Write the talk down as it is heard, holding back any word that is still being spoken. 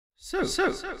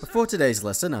Before today's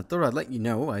lesson, I thought I'd let you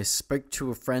know I spoke to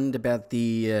a friend about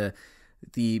the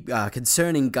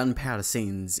concerning gunpowder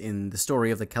scenes in the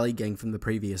story of the Kelly gang from the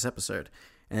previous episode,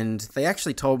 and they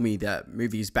actually told me that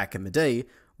movies back in the day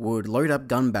would load up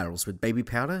gun barrels with baby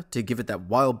powder to give it that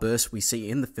wild burst we see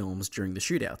in the films during the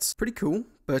shootouts. Pretty cool,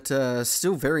 but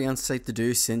still very unsafe to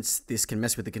do since this can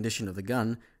mess with the condition of the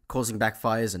gun, causing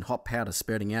backfires and hot powder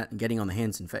spurting out and getting on the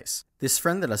hands and face. This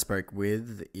friend that I spoke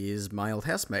with is my old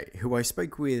housemate, who I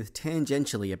spoke with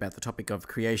tangentially about the topic of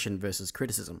creation versus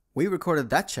criticism. We recorded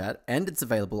that chat, and it's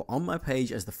available on my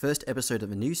page as the first episode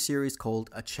of a new series called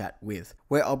A Chat With,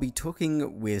 where I'll be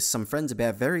talking with some friends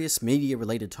about various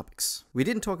media-related topics. We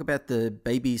didn't talk about the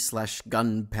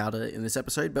baby/gun powder in this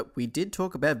episode, but we did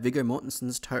talk about Viggo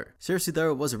Mortensen's toe. Seriously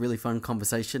though, it was a really fun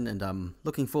conversation, and I'm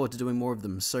looking forward to doing more of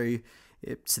them, so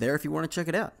it's there if you want to check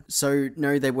it out. So,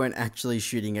 no, they weren't actually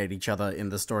shooting at each other in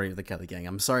the story of the Kelly gang.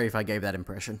 I'm sorry if I gave that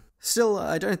impression. Still,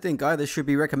 I don't think either should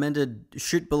be recommended.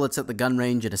 Shoot bullets at the gun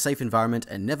range in a safe environment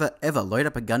and never ever load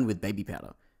up a gun with baby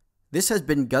powder. This has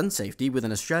been Gun Safety with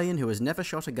an Australian who has never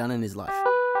shot a gun in his life.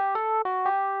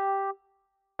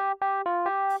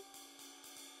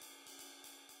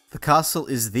 The Castle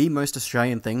is the most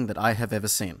Australian thing that I have ever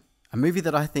seen. A movie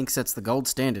that I think sets the gold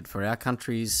standard for our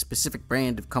country's specific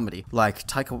brand of comedy, like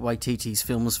Taika Waititi's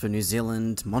films for New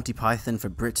Zealand, Monty Python for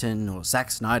Britain, or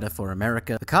Zack Snyder for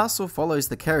America. The Castle follows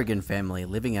the Kerrigan family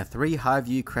living at 3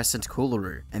 Highview Crescent,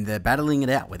 Coolaroo, and they're battling it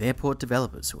out with airport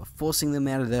developers who are forcing them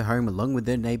out of their home along with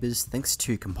their neighbours thanks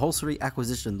to compulsory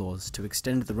acquisition laws to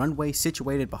extend the runway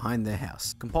situated behind their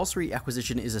house. Compulsory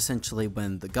acquisition is essentially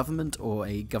when the government or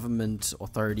a government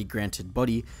authority granted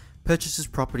body purchases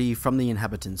property from the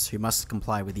inhabitants who must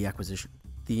comply with the acquisition.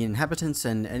 The inhabitants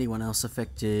and anyone else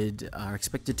affected are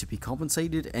expected to be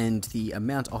compensated, and the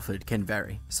amount offered can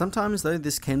vary. Sometimes though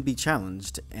this can be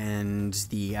challenged, and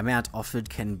the amount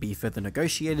offered can be further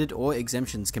negotiated or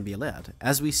exemptions can be allowed,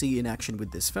 as we see in action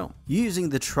with this film. Using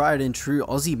the tried and true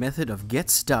Aussie method of get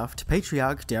stuffed,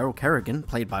 patriarch Darryl Kerrigan,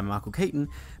 played by Michael Keaton,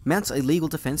 mounts a legal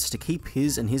defence to keep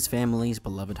his and his family's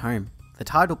beloved home. The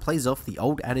title plays off the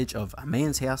old adage of a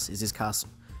man's house is his castle,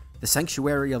 the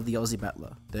sanctuary of the Aussie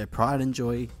battler, their pride and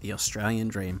joy, the Australian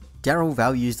dream. Darryl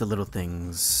values the little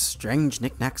things, strange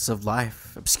knickknacks of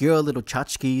life, obscure little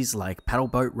tchotchkes like paddle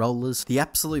boat rollers. The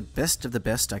absolute best of the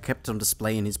best are kept on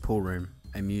display in his pool room,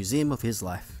 a museum of his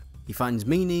life. He finds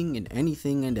meaning in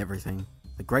anything and everything,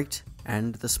 the great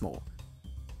and the small.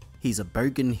 He's a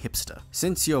bogan hipster.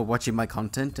 Since you're watching my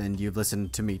content and you've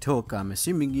listened to me talk, I'm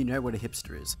assuming you know what a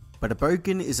hipster is. But a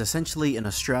bogan is essentially an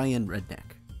Australian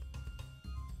redneck.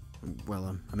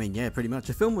 Well, I mean, yeah, pretty much.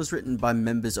 The film was written by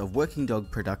members of Working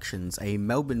Dog Productions, a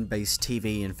Melbourne-based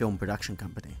TV and film production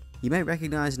company. You may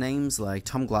recognise names like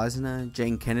Tom Gleisner,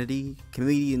 Jane Kennedy,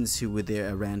 comedians who were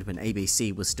there around when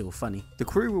ABC was still funny. The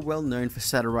crew were well known for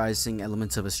satirising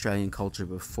elements of Australian culture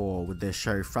before with their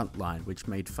show Frontline, which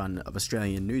made fun of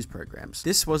Australian news programs.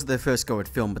 This was their first go at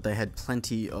film, but they had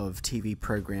plenty of TV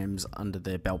programs under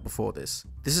their belt before this.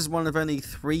 This is one of only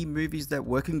 3 movies that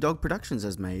Working Dog Productions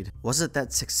has made. Was it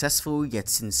that successful yet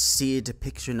sincere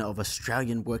depiction of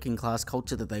Australian working class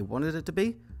culture that they wanted it to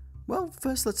be? Well,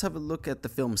 first let's have a look at the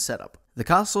film's setup. The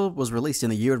Castle was released in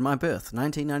the year of my birth,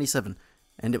 1997,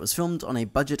 and it was filmed on a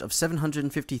budget of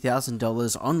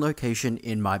 $750,000 on location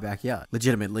in my backyard.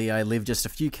 Legitimately, I live just a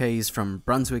few k's from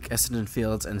Brunswick, Essendon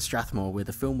Fields and Strathmore, where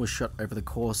the film was shot over the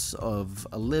course of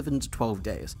 11 to 12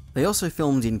 days. They also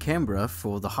filmed in Canberra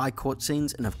for the high court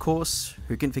scenes, and of course,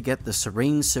 who can forget the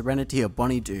serene serenity of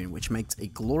Bonnie Doon, which makes a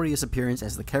glorious appearance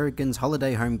as the Kerrigans'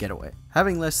 holiday home getaway.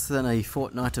 Having less than a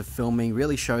fortnight of filming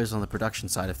really shows on the production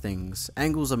side of things.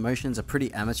 Angles and motions are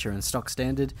pretty amateur and stock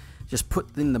standard, just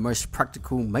put in the most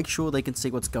practical, make sure they can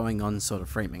see what's going on sort of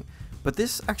framing. But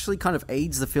this actually kind of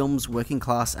aids the film's working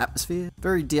class atmosphere,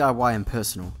 very DIY and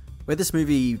personal. Where this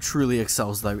movie truly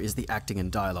excels though is the acting and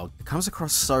dialogue. It comes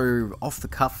across so off the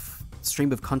cuff,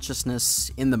 stream of consciousness,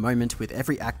 in the moment, with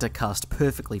every actor cast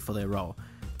perfectly for their role.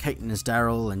 Keaton as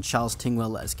Darryl and Charles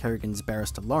Tingwell as Kerrigan's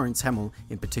barrister Lawrence Hamill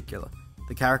in particular.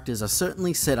 The characters are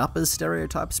certainly set up as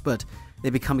stereotypes, but they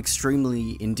become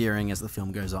extremely endearing as the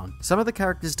film goes on. Some of the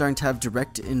characters don't have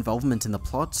direct involvement in the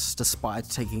plot, despite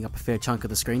taking up a fair chunk of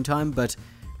the screen time, but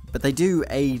they do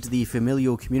aid the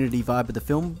familial community vibe of the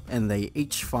film, and they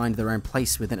each find their own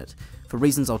place within it, for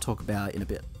reasons I'll talk about in a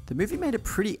bit. The movie made a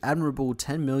pretty admirable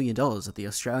 $10 million at the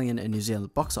Australian and New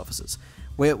Zealand box offices,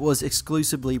 where it was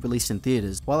exclusively released in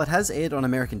theatres. While it has aired on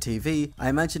American TV, I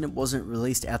imagine it wasn't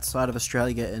released outside of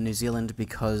Australia and New Zealand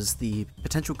because the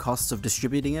potential costs of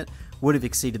distributing it would have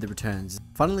exceeded the returns.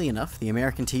 Funnily enough, the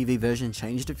American TV version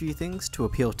changed a few things to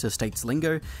appeal to states'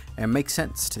 lingo and make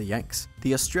sense to the Yanks.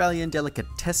 The Australian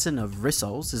delicatessen of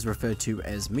rissoles is referred to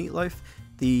as meatloaf.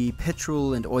 The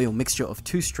petrol and oil mixture of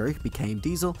two-stroke became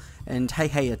diesel, and Hey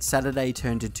Hey It's Saturday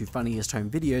turned into funniest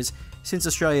home videos since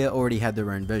Australia already had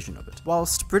their own version of it.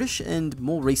 Whilst British and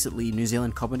more recently New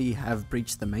Zealand comedy have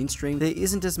breached the mainstream, there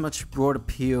isn't as much broad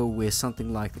appeal with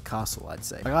something like The Castle, I'd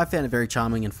say. Like, I found it very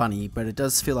charming and funny, but it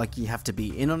does feel like you have to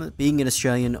be in on it, being an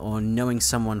Australian or knowing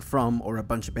someone from or a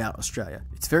bunch about Australia.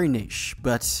 It's very niche,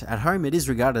 but at home it is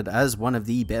regarded as one of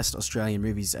the best Australian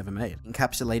movies ever made,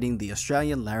 encapsulating the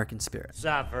Australian larrikin spirit.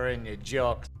 Suffering your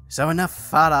jocks. So enough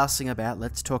fart-arsing about,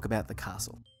 let's talk about The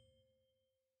Castle.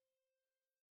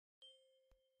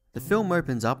 The film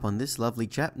opens up on this lovely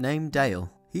chap named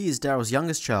Dale. He is Daryl's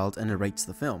youngest child and narrates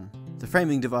the film. The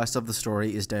framing device of the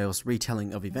story is Dale's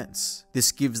retelling of events.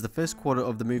 This gives the first quarter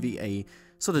of the movie a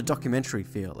sort of documentary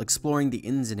feel, exploring the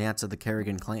ins and outs of the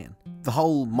Kerrigan clan. The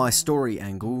whole my story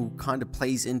angle kind of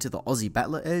plays into the Aussie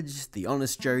battler edge, the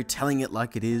honest Joe telling it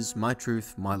like it is, my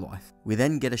truth, my life. We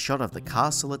then get a shot of the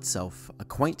castle itself, a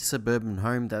quaint suburban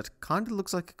home that kind of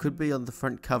looks like it could be on the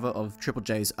front cover of Triple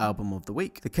J's album of the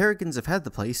week. The Kerrigans have had the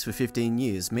place for 15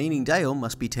 years, meaning Dale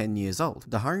must be 10 years old.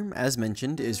 The home, as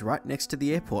mentioned, is right next to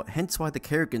the airport, hence why the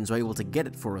Kerrigans were able to get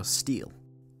it for a steal.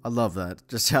 I love that,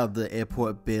 just how the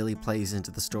airport barely plays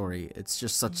into the story. It's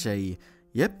just such a,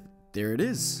 yep, there it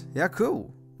is. How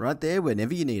cool. Right there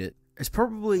whenever you need it. It's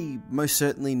probably most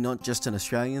certainly not just an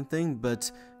Australian thing,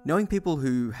 but knowing people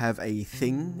who have a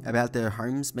thing about their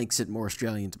homes makes it more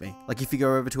Australian to me. Like if you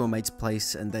go over to a mate's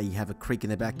place and they have a creek in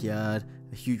their backyard,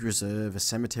 a huge reserve, a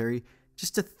cemetery,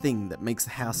 just a thing that makes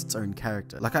the house its own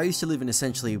character. Like I used to live in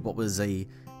essentially what was a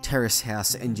terrace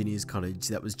house engineer's cottage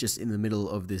that was just in the middle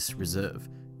of this reserve,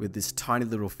 with this tiny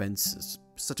little fence. It's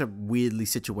such a weirdly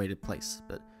situated place,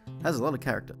 but has a lot of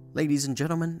character. Ladies and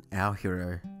gentlemen, our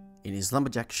hero, in his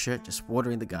lumberjack shirt just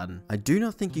watering the garden. I do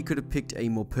not think you could have picked a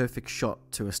more perfect shot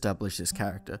to establish this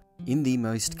character. In the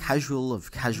most casual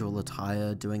of casual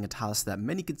attire, doing a task that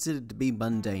many considered to be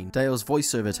mundane, Dale's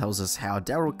voiceover tells us how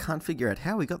Darryl can't figure out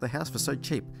how he got the house for so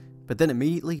cheap, but then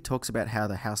immediately talks about how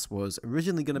the house was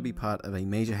originally going to be part of a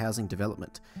major housing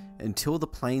development, until the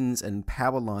planes and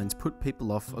power lines put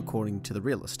people off according to the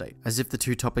real estate. As if the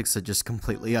two topics are just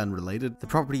completely unrelated. The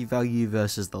property value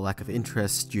versus the lack of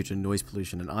interest due to noise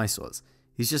pollution and eyesores.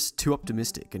 He's just too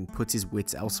optimistic and puts his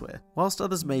wits elsewhere. Whilst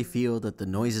others may feel that the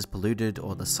noise is polluted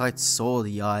or the sights sore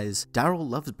the eyes, Darryl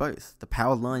loves both, the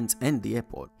power lines and the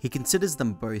airport. He considers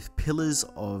them both pillars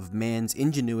of man's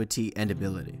ingenuity and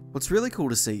ability. What's really cool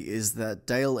to see is that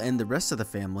Dale and the rest of the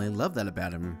family love that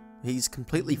about him. He's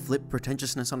completely flipped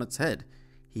pretentiousness on its head.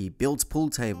 He builds pool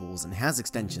tables and house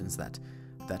extensions that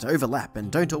overlap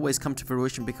and don't always come to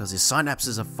fruition because his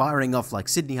synapses are firing off like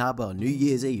Sydney Harbour on New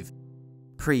Year's Eve.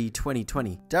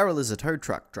 Pre-2020. Darryl is a tow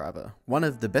truck driver, one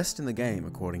of the best in the game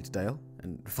according to Dale.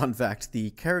 And fun fact,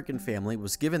 the Kerrigan family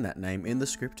was given that name in the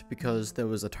script because there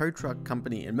was a tow truck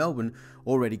company in Melbourne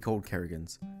already called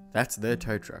Kerrigan's. That's their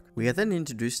tow truck. We are then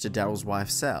introduced to Darryl's wife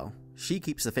Sal. She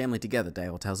keeps the family together,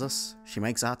 Dale tells us. She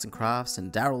makes arts and crafts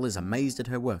and Darryl is amazed at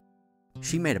her work.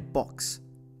 She made a box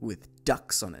with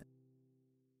ducks on it.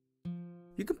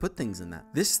 You can put things in that.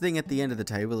 This thing at the end of the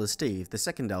table is Steve, the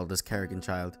second eldest Kerrigan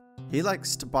child. He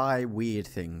likes to buy weird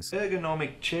things.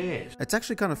 Ergonomic chairs. It's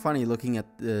actually kind of funny looking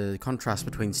at the contrast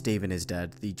between Steve and his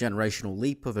dad, the generational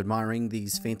leap of admiring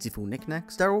these fanciful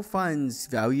knickknacks. Darryl finds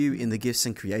value in the gifts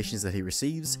and creations that he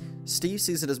receives. Steve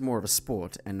sees it as more of a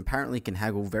sport and apparently can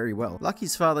haggle very well. Like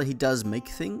his father, he does make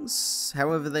things,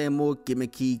 however they are more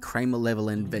gimmicky, Kramer level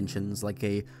inventions like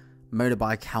a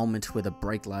motorbike helmet with a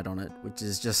brake light on it, which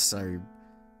is just so...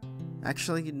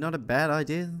 actually not a bad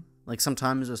idea. Like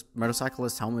sometimes a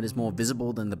motorcyclist's helmet is more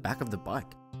visible than the back of the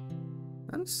bike.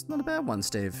 That's not a bad one,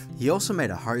 Steve. He also made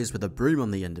a hose with a broom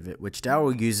on the end of it, which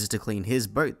Darryl uses to clean his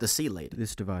boat, the Sea Lady.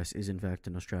 This device is in fact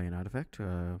an Australian artifact.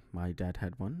 My dad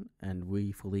had one, and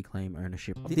we fully claim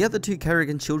ownership. The other two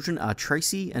Kerrigan children are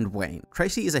Tracy and Wayne.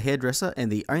 Tracy is a hairdresser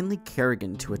and the only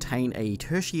Kerrigan to attain a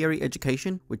tertiary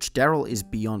education, which Darryl is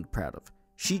beyond proud of.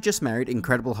 She just married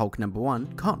Incredible Hulk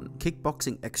 #1, Con,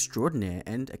 kickboxing extraordinaire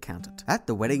and accountant. At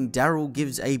the wedding, Darryl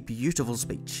gives a beautiful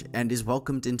speech and is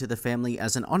welcomed into the family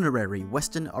as an honorary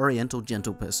Western Oriental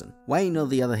gentleperson. Wayne, on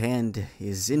the other hand,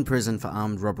 is in prison for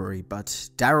armed robbery, but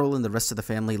Darryl and the rest of the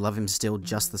family love him still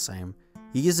just the same.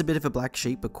 He is a bit of a black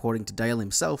sheep according to Dale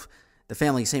himself. The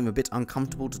family seem a bit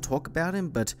uncomfortable to talk about him,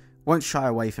 but won't shy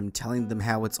away from telling them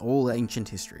how it's all ancient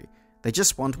history. They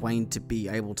just want Wayne to be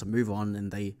able to move on,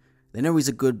 and they know he's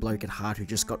a good bloke at heart who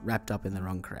just got wrapped up in the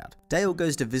wrong crowd. Dale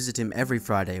goes to visit him every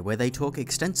Friday, where they talk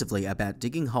extensively about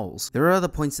digging holes. There are other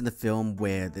points in the film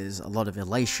where there's a lot of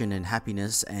elation and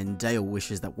happiness, and Dale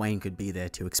wishes that Wayne could be there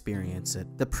to experience it.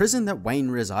 The prison that Wayne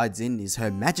resides in is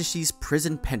Her Majesty's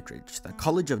Prison Pentridge, the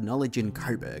College of Knowledge in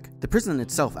Coburg. The prison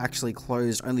itself actually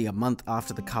closed only a month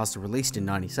after the castle released in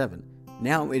 '97.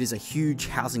 Now it is a huge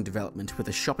housing development with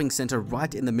a shopping centre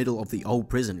right in the middle of the old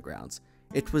prison grounds.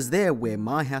 It was there where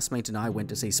my housemate and I went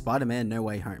to see Spider-Man No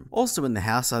Way Home. Also in the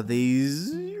house are these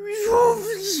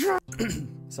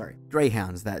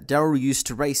Greyhoundz that Darryl used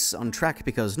to race on track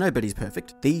because nobody's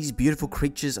perfect. These beautiful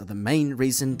creatures are the main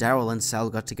reason Darryl and Sal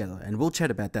got together, and we'll chat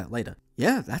about that later.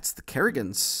 Yeah, that's the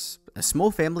Kerrigans. A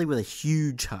small family with a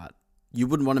huge heart. You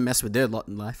wouldn't want to mess with their lot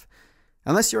in life.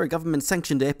 Unless you're a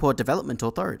government-sanctioned airport development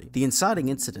authority. The inciting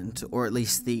incident, or at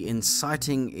least the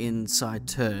inciting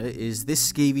inciter, is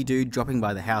this skeevy dude dropping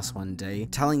by the house one day,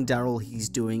 telling Darryl he's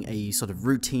doing a sort of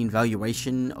routine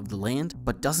valuation of the land,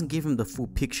 but doesn't give him the full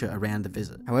picture around the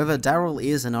visit. However, Darryl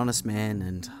is an honest man,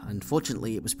 and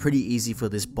unfortunately it was pretty easy for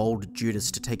this bold Judas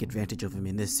to take advantage of him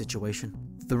in this situation.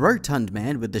 The rotund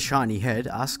man with the shiny head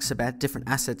asks about different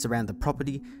assets around the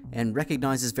property, and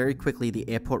recognizes very quickly the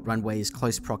airport runway's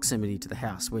close proximity to the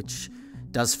house, which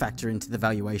does factor into the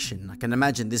valuation. I can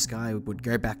imagine this guy would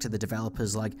go back to the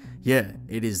developers like, yeah,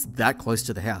 it is that close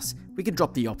to the house. We can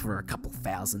drop the offer a couple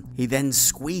thousand. He then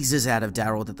squeezes out of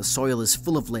Darryl that the soil is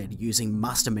full of lead using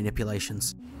master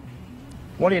manipulations.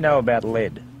 What do you know about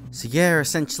lead? So yeah,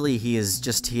 essentially he is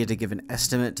just here to give an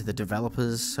estimate to the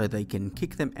developers so they can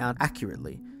kick them out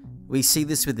accurately. We see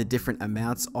this with the different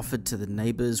amounts offered to the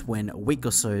neighbours when a week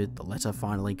or so the letter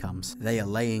finally comes. They are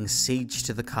laying siege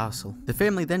to the castle. The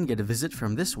family then get a visit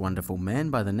from this wonderful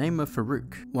man by the name of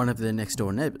Farouk, one of their next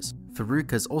door neighbours.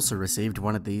 Farouk has also received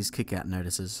one of these kick-out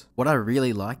notices. What I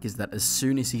really like is that as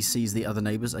soon as he sees the other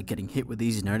neighbours are getting hit with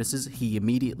these notices, he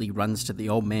immediately runs to the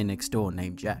old man next door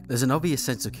named Jack. There's an obvious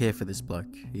sense of care for this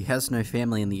bloke. He has no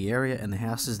family in the area and the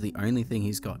house is the only thing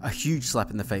he's got. A huge slap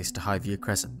in the face to Highview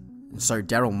Crescent. And so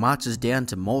Darryl marches down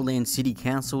to Moreland City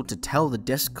Council to tell the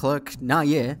desk clerk, nah.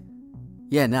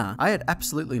 I had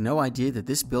absolutely no idea that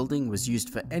this building was used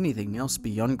for anything else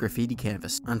beyond graffiti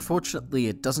canvas. Unfortunately,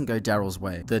 it doesn't go Darryl's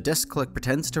way. The desk clerk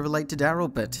pretends to relate to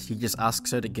Darryl, but he just asks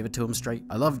her to give it to him straight.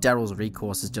 I love Darryl's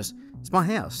recourse as just, it's my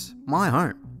house, my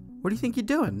home. What do you think you're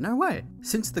doing? No way.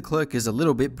 Since the clerk is a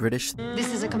little bit British,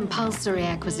 this is a compulsory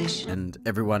acquisition. And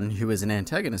everyone who is an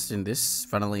antagonist in this,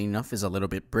 funnily enough, is a little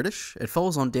bit British, it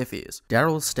falls on deaf ears.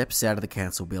 Darryl steps out of the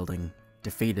council building,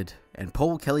 defeated, and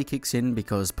Paul Kelly kicks in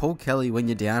because Paul Kelly, when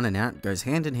you're down and out, goes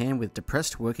hand in hand with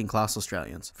depressed working class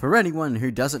Australians. For anyone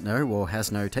who doesn't know or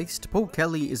has no taste, Paul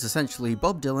Kelly is essentially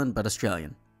Bob Dylan but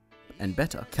Australian. And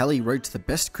better. Kelly wrote the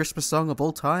best Christmas song of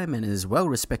all time and is well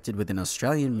respected within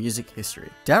Australian music history.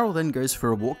 Darryl then goes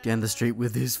for a walk down the street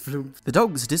with his floof. The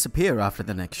dogs disappear after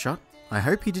the next shot. I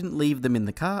hope he didn't leave them in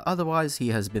the car, otherwise he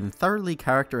has been thoroughly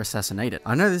character assassinated.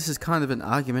 I know this is kind of an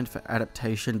argument for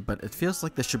adaptation, but it feels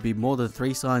like there should be more than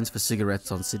 3 signs for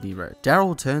cigarettes on Sydney Road.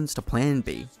 Darryl turns to Plan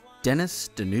B. Dennis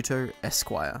Denuto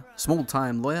Esquire,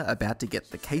 small-time lawyer about to get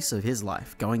the case of his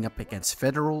life going up against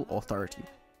federal authority.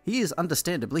 He is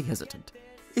understandably hesitant.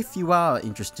 If you are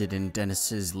interested in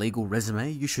Dennis's legal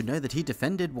resume, you should know that he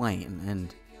defended Wayne,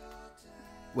 and...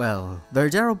 well, though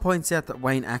Darryl points out that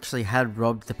Wayne actually had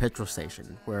robbed the petrol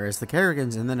station, whereas the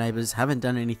Kerrigans and the neighbours haven't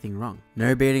done anything wrong.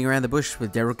 No beating around the bush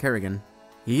with Darryl Kerrigan.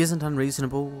 He isn't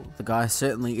unreasonable, the guy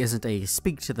certainly isn't a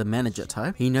speak to the manager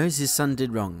type. He knows his son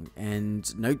did wrong,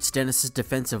 and notes Dennis's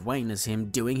defense of Wayne as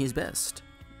him doing his best.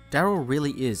 Darryl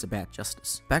really is about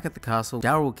justice. Back at the castle,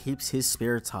 Darryl keeps his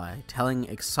spirits high, telling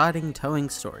exciting towing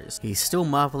stories. He's still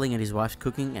marvelling at his wife's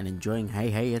cooking and enjoying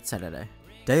Hey It's Saturday.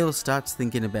 Dale starts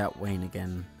thinking about Wayne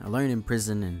again, alone in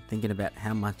prison and thinking about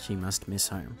how much he must miss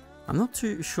home. I'm not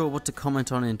too sure what to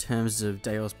comment on in terms of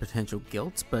Dale's potential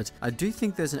guilt, but I do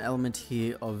think there's an element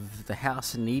here of the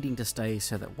house needing to stay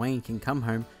so that Wayne can come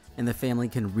home and the family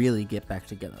can really get back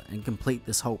together and complete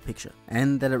this whole picture,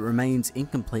 and that it remains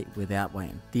incomplete without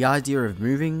Wayne. The idea of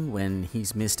moving when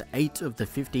he's missed 8 of the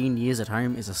 15 years at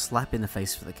home is a slap in the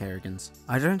face for the Kerrigans.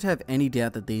 I don't have any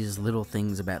doubt that these little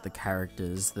things about the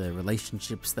characters, the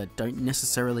relationships that don't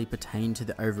necessarily pertain to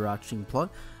the overarching plot,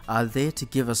 are there to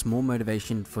give us more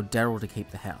motivation for Darryl to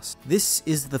keep the house. This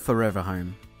is the forever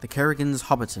home. The Kerrigans'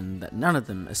 Hobbiton that none of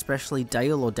them, especially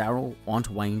Dale or Darryl, want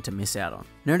Wayne to miss out on.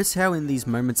 Notice how in these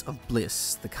moments of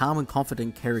bliss, the calm and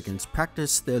confident Kerrigans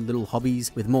practice their little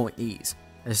hobbies with more ease.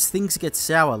 As things get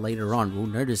sour later on, we'll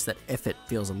notice that effort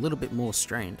feels a little bit more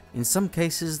strained. In some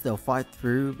cases they'll fight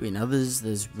through, in others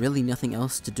there's really nothing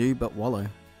else to do but wallow.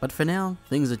 But for now,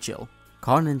 things are chill.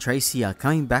 Con and Tracy are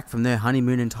coming back from their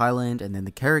honeymoon in Thailand, and then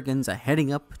the Kerrigans are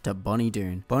heading up to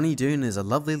Doon. Doon is a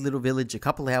lovely little village a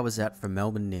couple hours out from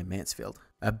Melbourne near Mansfield.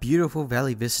 A beautiful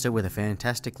valley vista with a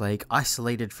fantastic lake,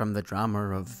 isolated from the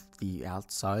drama of the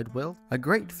outside world. A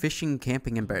great fishing,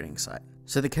 camping and boating site.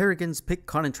 So the Kerrigans pick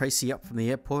Con and Tracy up from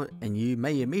the airport, and you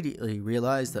may immediately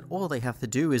realise that all they have to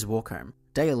do is walk home.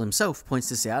 Dale himself points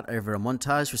this out over a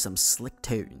montage with some slick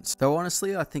tunes. Though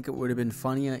honestly, I think it would have been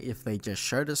funnier if they just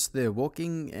showed us their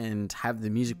walking and have the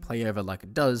music play over like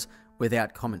it does,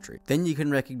 without commentary. Then you can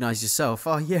recognise yourself,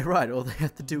 oh yeah right, all they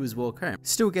have to do is walk home.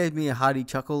 Still gave me a hearty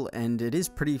chuckle, and it is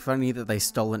pretty funny that they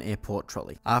stole an airport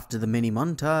trolley. After the mini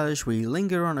montage, we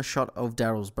linger on a shot of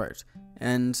Darryl's boat,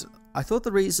 and I thought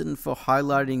the reason for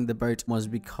highlighting the boat was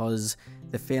because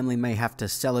the family may have to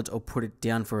sell it or put it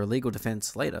down for a legal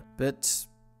defense later, but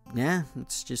nah,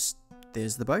 it's just,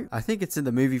 there's the boat. I think it's in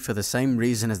the movie for the same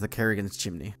reason as the Kerrigan's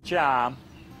chimney. Charm.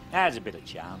 Has a bit of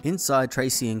charm. Inside,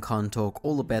 Tracy and Con talk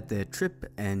all about their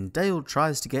trip, and Dale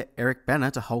tries to get Eric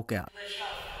Bana to Hulk out.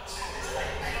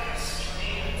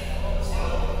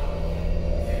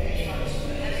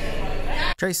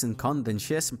 Trace and Con then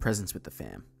share some presents with the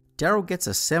fam. Darryl gets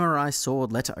a samurai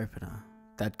sword letter opener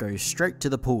that goes straight to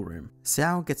the pool room.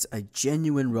 Sal gets a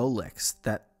genuine Rolex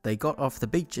that they got off the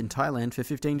beach in Thailand for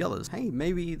 $15. Hey,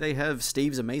 maybe they have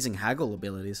Steve's amazing haggle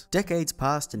abilities. Decades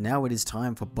passed, and now it is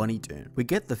time for Doon. We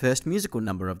get the first musical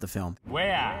number of the film.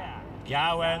 We're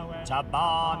going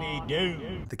to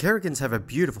Doon. The Kerrigans have a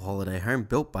beautiful holiday home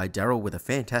built by Darryl with a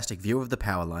fantastic view of the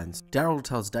power lines. Darryl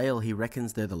tells Dale he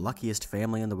reckons they're the luckiest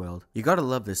family in the world. You gotta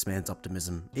love this man's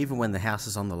optimism, even when the house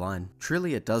is on the line.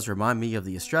 Truly, it does remind me of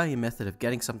the Australian method of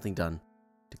getting something done.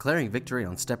 Declaring victory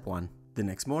on step 1. The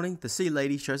next morning, the sea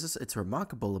lady shows us its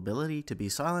remarkable ability to be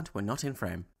silent when not in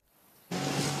frame.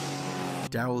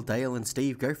 Darryl, Dale and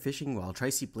Steve go fishing while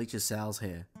Tracy bleaches Sal's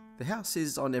hair. The house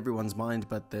is on everyone's mind,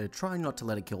 but they're trying not to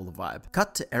let it kill the vibe.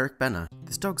 Cut to Eric Bana.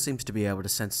 This dog seems to be able to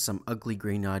sense some ugly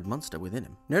green-eyed monster within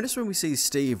him. Notice when we see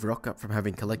Steve rock up from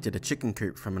having collected a chicken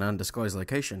coop from an undisclosed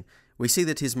location, we see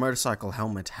that his motorcycle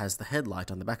helmet has the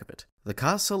headlight on the back of it. The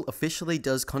castle officially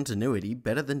does continuity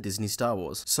better than Disney Star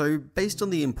Wars. So based on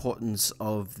the importance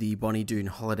of the Doon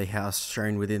holiday house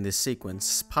shown within this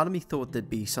sequence, part of me thought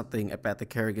there'd be something about the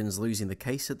Kerrigans losing the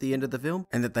case at the end of the film,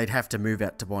 and that they'd have to move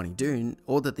out to Doon,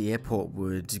 or that the airport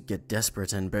would get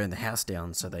desperate and burn the house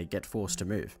down so they get forced to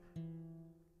move.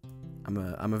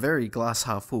 I'm a very glass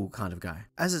half full kind of guy.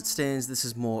 As it stands, this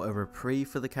is more a reprieve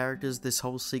for the characters, this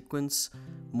whole sequence,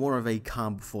 more of a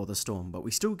calm before the storm, but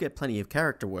we still get plenty of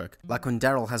character work, like when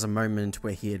Darryl has a moment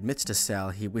where he admits to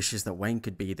Sal he wishes that Wayne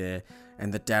could be there,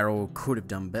 and that Darryl could have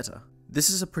done better. This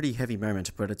is a pretty heavy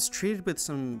moment, but it's treated with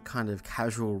some kind of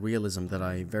casual realism that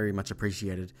I very much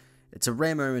appreciated. It's a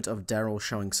rare moment of Darryl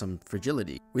showing some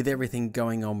fragility. With everything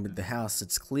going on with the house,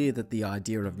 it's clear that the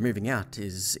idea of moving out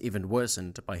is even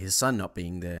worsened by his son not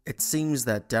being there. It seems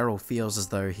that Darryl feels as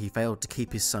though he failed to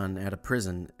keep his son out of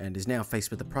prison and is now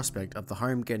faced with the prospect of the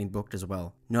home getting booked as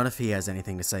well. Not if he has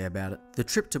anything to say about it. The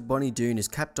trip to Doon is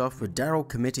capped off with Darryl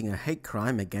committing a hate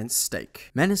crime against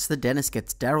Steak. Menace the dentist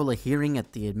gets Darryl a hearing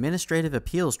at the Administrative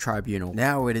Appeals Tribunal.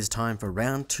 Now it is time for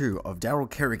round 2 of Darryl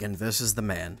Kerrigan versus the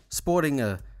man. Sporting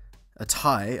a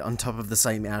tie on top of the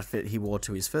same outfit he wore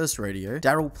to his first rodeo,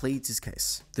 Darryl pleads his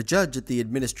case. The judge at the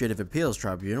Administrative Appeals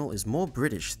Tribunal is more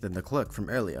British than the clerk from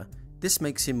earlier. This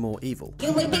makes him more evil.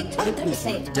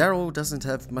 Darryl doesn't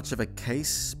have much of a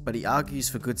case, but he argues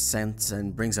for good sense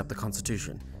and brings up the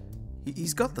Constitution.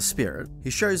 He's got the spirit.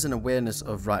 He shows an awareness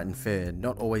of right and fair,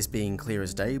 not always being clear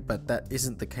as day, but that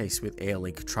isn't the case with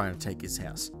Airlink trying to take his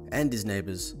house. And his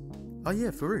neighbours. Oh yeah,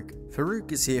 Farouk.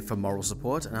 Farouk is here for moral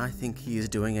support, and I think he is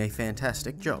doing a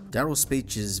fantastic job. Darryl's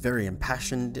speech is very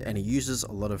impassioned, and he uses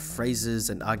a lot of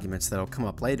phrases and arguments that'll come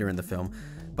up later in the film,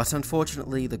 but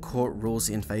unfortunately the court rules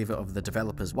in favour of the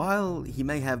developers. While he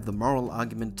may have the moral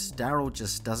argument, Darryl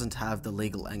just doesn't have the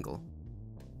legal angle.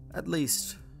 At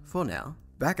least, for now.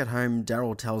 Back at home,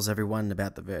 Darryl tells everyone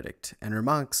about the verdict, and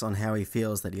remarks on how he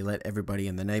feels that he let everybody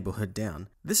in the neighbourhood down.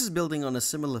 This is building on a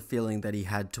similar feeling that he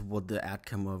had toward the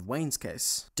outcome of Wayne's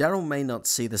case. Darryl may not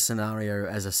see the scenario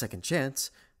as a second chance,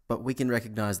 but we can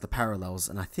recognise the parallels,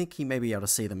 and I think he may be able to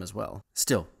see them as well.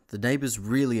 Still, the neighbours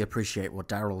really appreciate what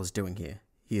Darryl is doing here.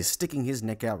 He is sticking his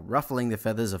neck out, ruffling the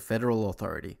feathers of federal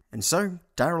authority. And so,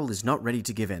 Darryl is not ready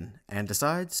to give in, and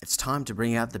decides it's time to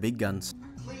bring out the big guns.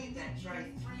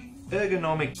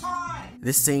 Ergonomic.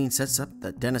 This scene sets up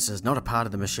that Dennis is not a part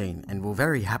of the machine and will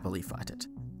very happily fight it.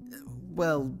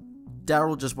 Well,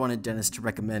 Darryl just wanted Dennis to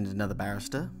recommend another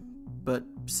barrister, but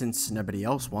since nobody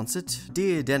else wants it,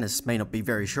 dear Dennis may not be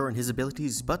very sure in his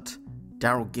abilities, but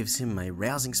Darryl gives him a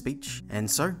rousing speech, and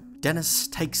so Dennis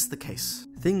takes the case.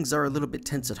 Things are a little bit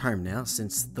tense at home now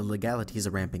since the legalities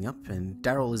are ramping up and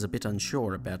Darryl is a bit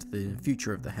unsure about the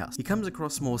future of the house. He comes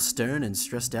across more stern and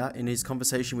stressed out in his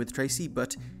conversation with Tracy,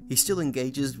 but he still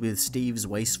engages with Steve's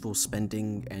wasteful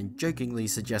spending and jokingly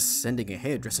suggests sending a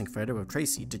hairdressing photo of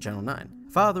Tracy to Channel 9.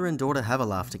 Father and daughter have a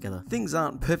laugh together. Things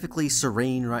aren't perfectly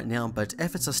serene right now, but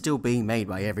efforts are still being made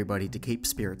by everybody to keep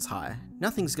spirits high.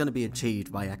 Nothing's going to be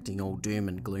achieved by acting all doom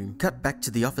and gloom. Cut back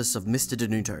to the office of Mr.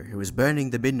 Donuto, who is burning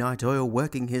the midnight oil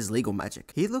working his legal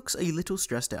magic. He looks a little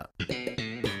stressed out.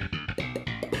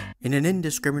 In an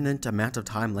indiscriminate amount of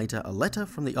time later, a letter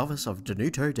from the office of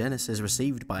Donuto Dennis is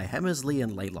received by Hammersley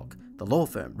and Laylock, the law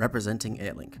firm representing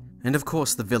Airlink. And of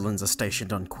course the villains are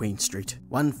stationed on Queen Street.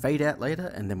 One fade out later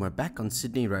and then we're back on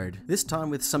Sydney Road, this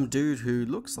time with some dude who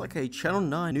looks like a Channel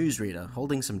 9 newsreader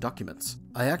holding some documents.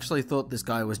 I actually thought this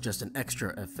guy was just an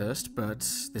extra at first, but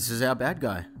this is our bad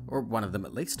guy, or one of them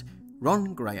at least.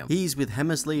 Ron Graham. He's with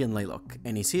Hammersley and Laylock,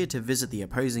 and he's here to visit the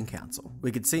opposing counsel.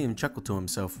 We could see him chuckle to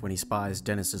himself when he spies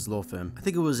Dennis's law firm. I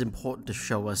think it was important to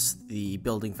show us the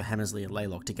building for Hammersley and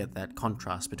Laylock to get that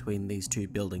contrast between these two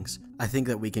buildings. I think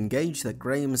that we can gauge that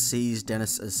Graham sees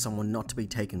Dennis as someone not to be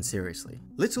taken seriously.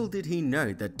 Little did he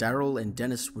know that Darryl and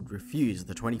Dennis would refuse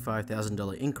the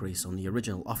 $25,000 increase on the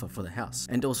original offer for the house,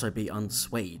 and also be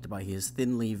unswayed by his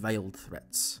thinly veiled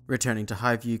threats. Returning to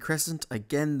Highview Crescent,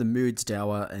 again the mood's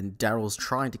dour and Darryl's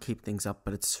trying to keep things up,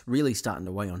 but it's really starting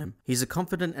to weigh on him. He's a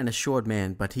confident and assured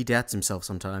man, but he doubts himself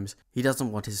sometimes. He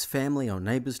doesn't want his family or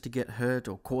neighbours to get hurt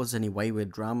or cause any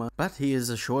wayward drama, but he is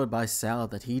assured by Sal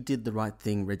that he did the right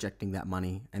thing rejecting that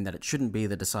money, and that it shouldn't be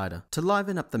the decider. To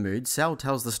liven up the mood, Sal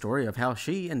tells the story of how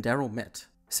she and Darryl met.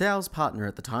 Sal's partner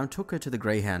at the time took her to the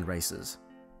Greyhound races.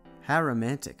 How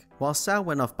romantic. While Sal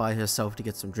went off by herself to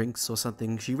get some drinks or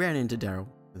something, she ran into Darryl.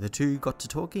 The two got to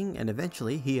talking and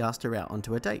eventually he asked her out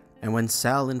onto a date. And when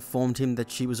Sal informed him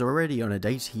that she was already on a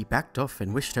date, he backed off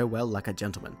and wished her well like a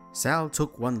gentleman. Sal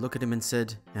took one look at him and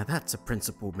said, "Now that's a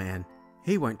principled man.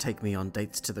 He won't take me on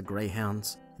dates to the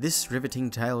Greyhoundz." This riveting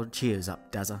tale cheers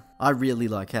up Dazza. I really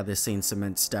like how this scene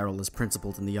cements Darryl as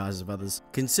principled in the eyes of others.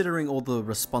 Considering all the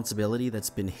responsibility that's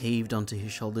been heaved onto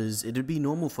his shoulders, it'd be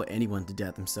normal for anyone to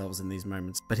doubt themselves in these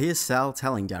moments. But here's Sal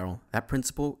telling Darryl, "That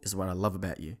principle is what I love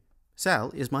about you."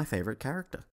 Sal is my favourite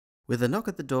character. With a knock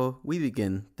at the door, we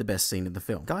begin the best scene in the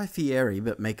film. Guy Fieri,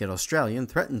 but make it Australian,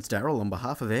 threatens Darryl on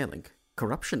behalf of Airlink.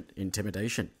 Corruption,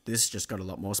 intimidation. This just got a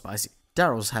lot more spicy.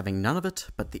 Darryl's having none of it,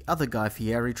 but the other Guy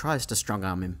Fieri tries to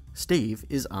strong-arm him. Steve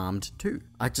is armed too.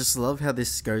 I just love how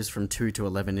this goes from 2 to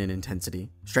 11 in intensity.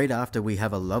 Straight after, we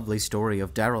have a lovely story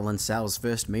of Darryl and Sal's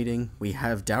first meeting. We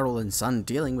have Darryl and Son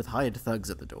dealing with hired thugs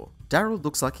at the door. Darryl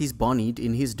looks like he's bonnied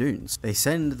in his dunes. They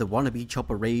send the wannabe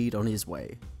Chopper Reed on his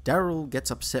way. Darryl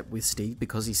gets upset with Steve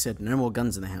because he said no more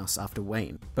guns in the house after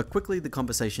Wayne. But quickly the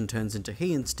conversation turns into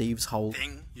he and Steve's whole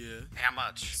thing. Yeah. How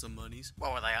much? Some monies.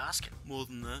 What were they asking? More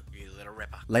than that. You little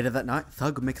ripper. Later that night,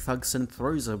 Thug McThugson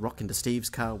throws a rock into Steve's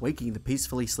car, waking the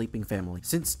peacefully sleeping family.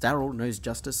 Since Darryl knows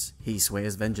justice, he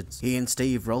swears vengeance. He and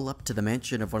Steve roll up to the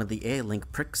mansion of one of the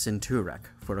Airlink pricks in Toorak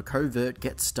for a covert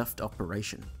get-stuffed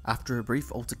operation. After a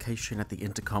brief altercation at the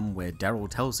intercom where Darryl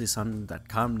tells his son that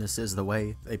calmness is the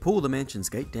way, they pull the mansion's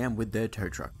gate down with their tow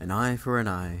truck. An eye for an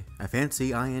eye, a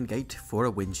fancy iron gate for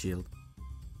a windshield.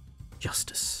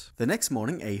 Justice. The next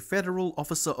morning, a federal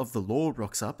officer of the law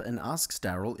rocks up and asks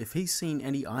Darryl if he's seen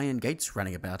any iron gates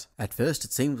running about. At first,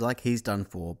 it seems like he's done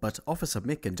for, but Officer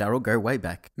Mick and Darryl go way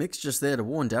back. Mick's just there to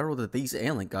warn Darryl that these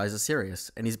Airlink guys are serious,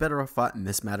 and he's better off fighting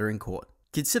this matter in court.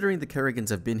 Considering the Kerrigans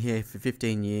have been here for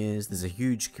 15 years, there's a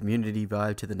huge community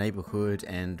vibe to the neighbourhood,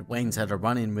 and Wayne's had a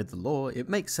run-in with the law, it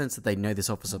makes sense that they know this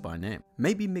officer by name.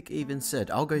 Maybe Mick even said,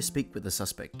 "I'll go speak with the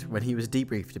suspect," when he was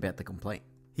debriefed about the complaint.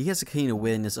 He has a keen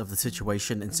awareness of the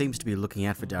situation and seems to be looking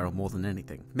out for Darryl more than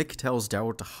anything. Mick tells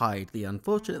Darryl to hide the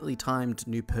unfortunately timed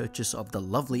new purchase of the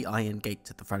lovely iron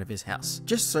gates at the front of his house,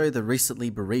 just so the recently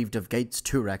bereaved of Gates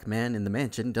Toorak man in the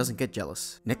mansion doesn't get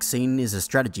jealous. Next scene is a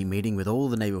strategy meeting with all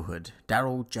the neighbourhood.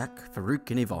 Darryl, Jack, Farouk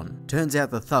and Yvonne. Turns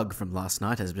out the thug from last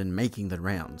night has been making the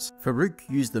rounds. Farouk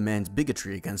used the man's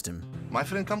bigotry against him. My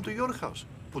friend come to your house,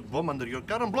 put bomb under your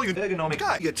car and blow your ergonomic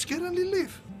guy. Get scared and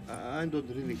leave. I don't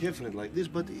really have friends like this,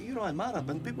 but you know I'm Arab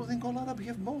and people think all Arab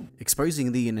have bomb.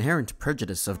 Exposing the inherent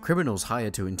prejudice of criminals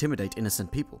hired to intimidate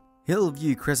innocent people.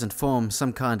 Hillview Crescent forms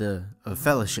some kind of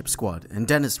fellowship squad, and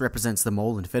Dennis represents them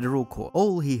all in federal court.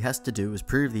 All he has to do is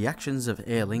prove the actions of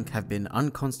Airlink have been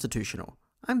unconstitutional.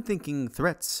 I'm thinking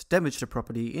threats, damage to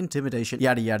property, intimidation,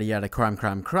 yada yada yada,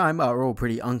 crime are all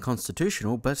pretty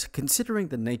unconstitutional, but considering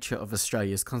the nature of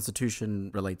Australia's constitution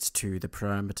relates to the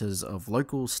parameters of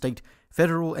local, state,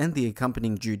 federal and the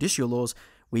accompanying judicial laws,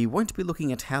 we won't be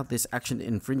looking at how this action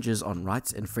infringes on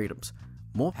rights and freedoms,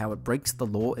 more how it breaks the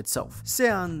law itself.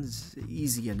 Sounds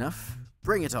easy enough.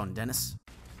 Bring it on, Dennis.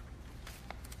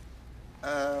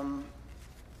 All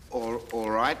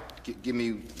right. Give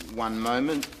me one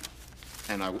moment,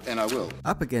 and I will.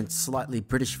 Up against slightly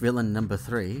British villain number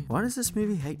 3. Why does this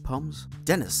movie hate Poms?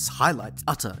 Dennis highlights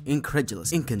utter,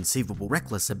 incredulous, inconceivable,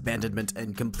 reckless abandonment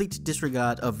and complete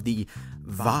disregard of the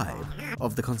vibe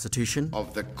of the Constitution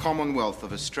Of the Commonwealth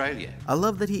of Australia. I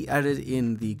love that he added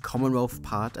in the Commonwealth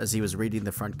part as he was reading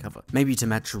the front cover. Maybe to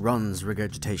match Ron's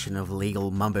regurgitation of legal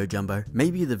mumbo-jumbo.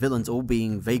 Maybe the villains all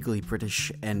being vaguely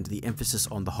British and the emphasis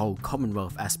on the whole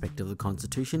Commonwealth aspect of the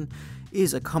Constitution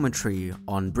is a commentary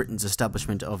on Britain's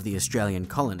establishment of the Australian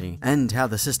colony and how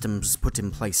the systems put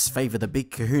in place favour the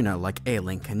big kahuna like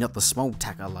Airlink and not the small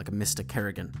tacker like Mr.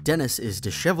 Kerrigan. Dennis is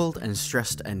dishevelled and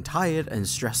stressed and tired and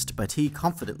stressed, but he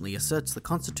confidently asserts the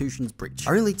Constitution's breach,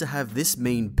 only to have this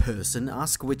mean person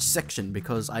ask which section,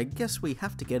 because I guess we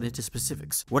have to get into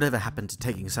specifics. Whatever happened to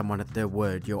taking someone at their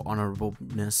word, your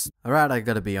honourableness? Alright, I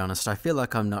gotta be honest, I feel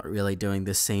like I'm not really doing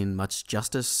this scene much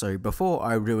justice, so before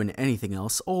I ruin anything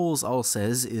else, all I'll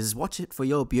says is watch it for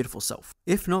your beautiful self.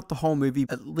 If not the whole movie,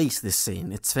 at least this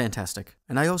scene, it's fantastic.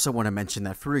 And I also want to mention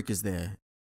that Farouk is there.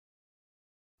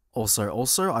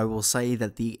 Also, I will say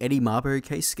that the Eddie Mabo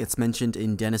case gets mentioned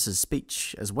in Dennis's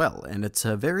speech as well, and it's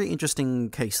a very interesting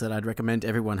case that I'd recommend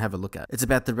everyone have a look at. It's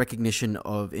about the recognition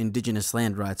of Indigenous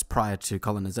land rights prior to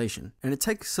colonisation, and it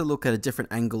takes a look at a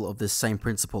different angle of this same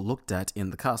principle looked at in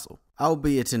The Castle,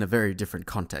 albeit in a very different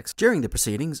context. During the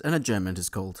proceedings, an adjournment is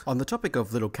called. On the topic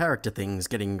of little character things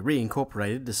getting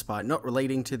reincorporated despite not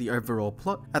relating to the overall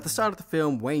plot, at the start of the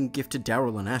film, Wayne gifted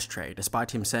Darryl an ashtray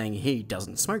despite him saying he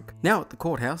doesn't smoke. Now at the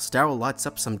courthouse, Darryl lights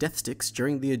up some death sticks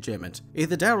during the adjournment.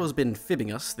 Either Darryl's been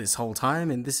fibbing us this whole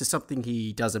time and this is something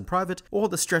he does in private, or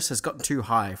the stress has gotten too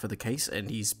high for the case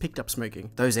and he's picked up smoking.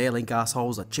 Those Airlink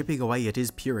assholes are chipping away at his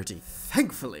purity.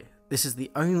 Thankfully, this is the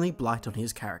only blight on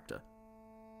his character.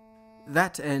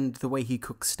 That and the way he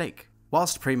cooks steak.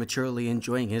 Whilst prematurely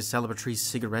enjoying his celebratory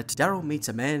cigarette, Darryl meets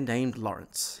a man named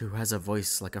Lawrence, who has a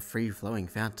voice like a free-flowing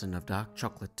fountain of dark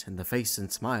chocolate and the face and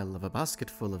smile of a basket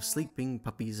full of sleeping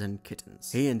puppies and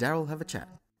kittens. He and Darryl have a chat.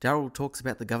 Darryl talks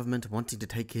about the government wanting to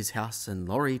take his house, and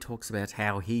Laurie talks about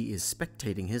how he is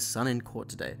spectating his son in court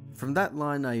today. From that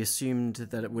line, I assumed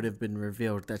that it would have been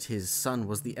revealed that his son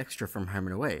was the extra from Home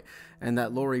and Away, and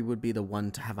that Laurie would be the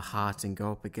one to have a heart and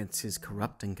go up against his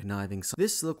corrupt and conniving son.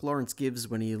 This look Lawrence gives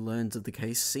when he learns of the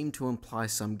case seemed to imply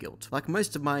some guilt. Like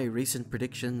most of my recent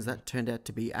predictions, that turned out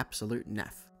to be absolute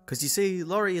naff. Because you see,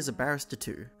 Laurie is a barrister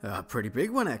too. A pretty big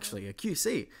one actually, a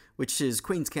QC, which is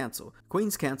Queen's Counsel.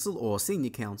 Queen's Counsel, or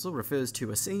Senior Counsel, refers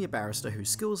to a senior barrister whose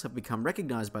skills have become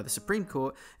recognised by the Supreme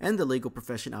Court and the legal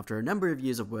profession after a number of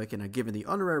years of work and are given the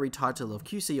honorary title of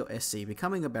QC or SC,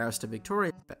 becoming a barrister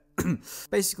Victoria.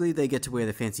 Basically, they get to wear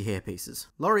the fancy hairpieces.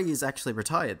 Laurie is actually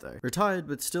retired though. Retired,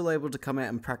 but still able to come out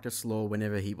and practice law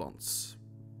whenever he wants.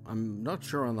 I'm not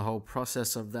sure on the whole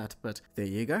process of that, but there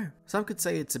you go. Some could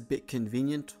say it's a bit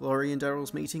convenient, Laurie and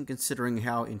Darryl's meeting, considering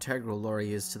how integral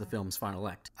Laurie is to the film's final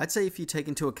act. I'd say if you take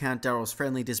into account Darryl's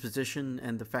friendly disposition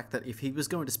and the fact that if he was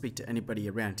going to speak to anybody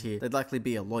around here, they'd likely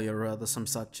be a lawyer or some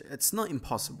such, it's not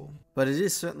impossible. But it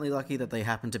is certainly lucky that they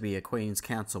happen to be a Queen's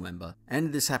Counsel member,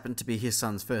 and this happened to be his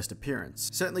son's first appearance.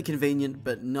 Certainly convenient,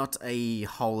 but not a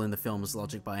hole in the film's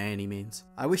logic by any means.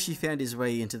 I wish he found his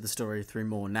way into the story through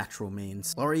more natural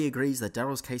means. Laurie agrees that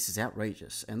Darryl's case is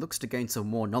outrageous and looks to gain some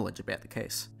more knowledge about the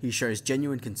case. He shows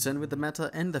genuine concern with the matter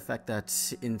and the fact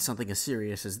that in something as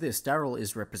serious as this, Darryl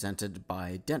is represented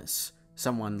by Dennis,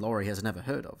 someone Laurie has never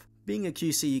heard of. Being a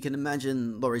QC, you can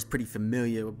imagine Laurie's pretty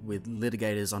familiar with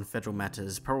litigators on federal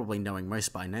matters, probably knowing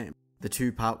most by name. The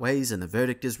two part ways and the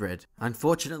verdict is read.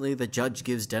 Unfortunately, the judge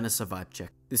gives Dennis a vibe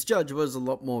check. This judge was a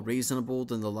lot more reasonable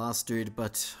than the last dude,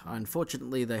 but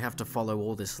unfortunately they have to follow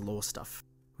all this law stuff.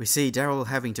 We see Darryl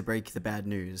having to break the bad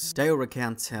news. Dale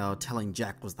recounts how telling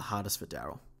Jack was the hardest for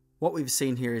Darryl. What we've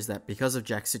seen here is that because of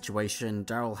Jack's situation,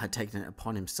 Darryl had taken it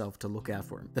upon himself to look out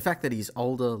for him. The fact that he's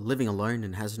older, living alone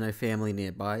and has no family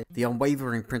nearby, the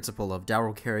unwavering principle of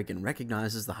Darryl Kerrigan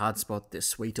recognises the hard spot this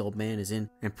sweet old man is in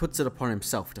and puts it upon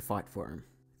himself to fight for him.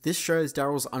 This shows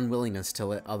Darryl's unwillingness to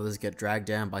let others get dragged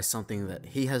down by something that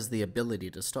he has the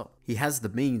ability to stop. He has the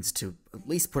means to at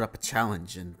least put up a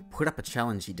challenge, and put up a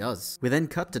challenge he does. We then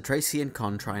cut to Tracy and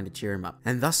Con trying to cheer him up,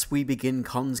 and thus we begin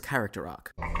Con's character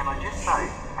arc. And can I just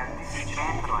say, and this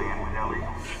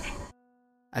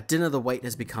At dinner, the weight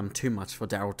has become too much for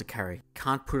Darryl to carry.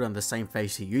 Can't put on the same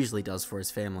face he usually does for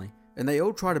his family. And they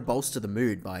all try to bolster the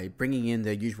mood by bringing in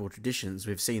their usual traditions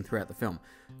we've seen throughout the film,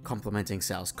 complimenting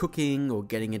Sal's cooking or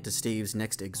getting into Steve's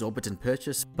next exorbitant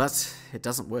purchase, but it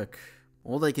doesn't work.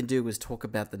 All they can do is talk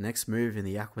about the next move in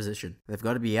the acquisition. They've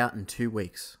got to be out in 2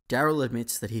 weeks. Darryl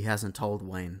admits that he hasn't told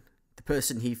Wayne. The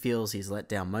person he feels he's let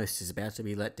down most is about to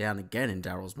be let down again in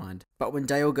Darryl's mind. But when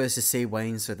Dale goes to see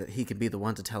Wayne so that he can be the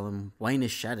one to tell him, Wayne is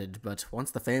shattered, but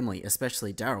wants the family,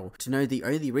 especially Darryl, to know the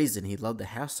only reason he loved the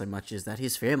house so much is that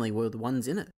his family were the ones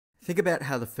in it. Think about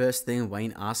how the first thing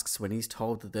Wayne asks when he's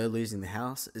told that they're losing the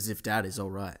house is if Dad is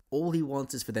alright. All he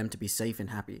wants is for them to be safe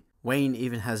and happy. Wayne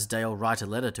even has Dale write a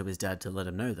letter to his dad to let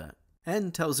him know that.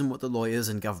 And tells him what the lawyers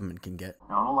and government can get.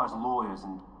 Now, all those lawyers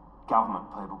and government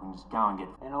people can just go and get...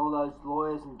 And all those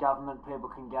lawyers and government people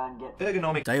can go and get...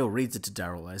 Ergonomic... Dale reads it to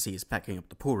Darryl as he is packing up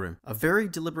the pool room. A very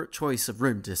deliberate choice of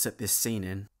room to set this scene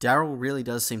in. Darryl really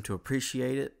does seem to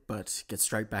appreciate it, but gets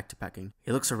straight back to packing.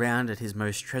 He looks around at his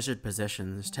most treasured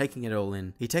possessions, taking it all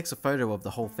in. He takes a photo of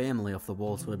the whole family off the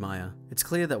wall to admire. It's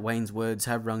clear that Wayne's words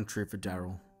have rung true for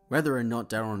Darryl. Whether or not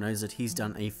Darryl knows it, he's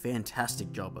done a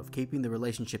fantastic job of keeping the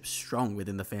relationship strong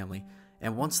within the family,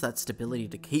 and wants that stability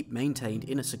to keep maintained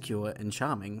in a secure and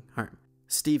charming home.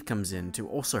 Steve comes in to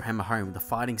also hammer home the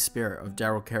fighting spirit of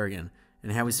Darryl Kerrigan,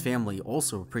 and how his family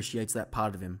also appreciates that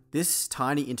part of him. This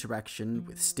tiny interaction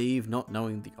with Steve not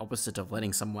knowing the opposite of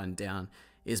letting someone down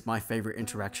is my favourite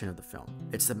interaction of the film.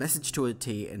 It's the message to a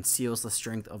T and seals the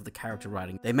strength of the character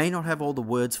writing. They may not have all the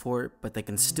words for it, but they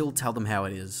can still tell them how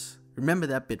it is. Remember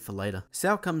that bit for later.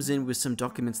 Sal comes in with some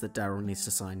documents that Darryl needs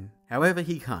to sign. However,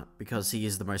 he can't, because he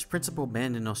is the most principled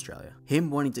man in Australia. Him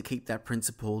wanting to keep that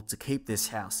principle, to keep this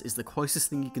house, is the closest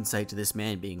thing you can say to this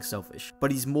man being selfish.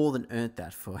 But he's more than earned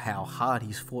that for how hard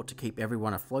he's fought to keep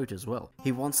everyone afloat as well.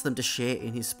 He wants them to share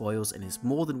in his spoils and is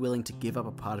more than willing to give up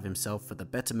a part of himself for the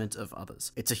betterment of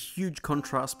others. It's a huge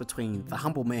contrast between the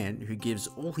humble man who gives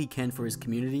all he can for his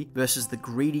community versus the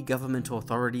greedy government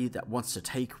authority that wants to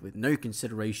take with no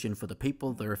consideration for the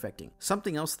people they're affecting.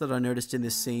 Something else that I noticed in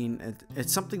this scene,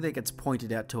 it's something that gets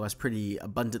pointed out to us pretty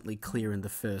abundantly clear in the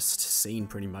first scene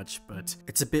pretty much, but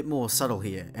it's a bit more subtle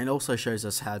here, and also shows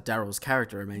us how Darryl's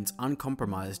character remains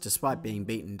uncompromised despite being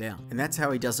beaten down. And that's how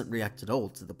he doesn't react at all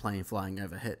to the plane flying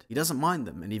overhead. He doesn't mind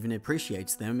them and even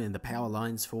appreciates them and the power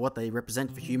lines for what they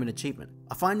represent for human achievement.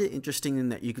 I find it interesting in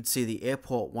that you could see the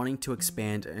airport wanting to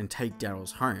expand and take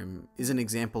Darryl's home is an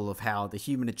example of how the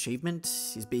human achievement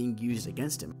is being used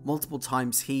against him. Multiple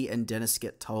times he and Dennis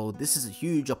get told this is a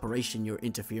huge operation you're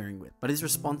interfering with, but his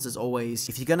response is always,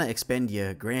 if you're gonna expend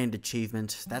your grand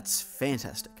achievement, that's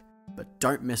fantastic, but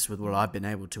don't mess with what I've been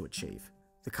able to achieve.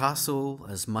 The castle,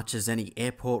 as much as any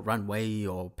airport runway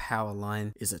or power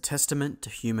line, is a testament to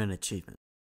human achievement.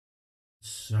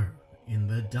 So, in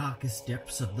the darkest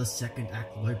depths of the second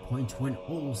act low point, when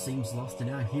all seems lost and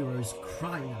our heroes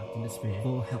cry out in despair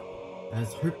for help,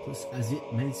 as hopeless as it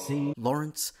may seem,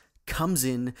 Lawrence comes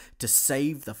in to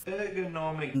save the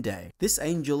ergonomic day. This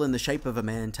angel in the shape of a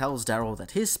man tells Darryl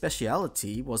that his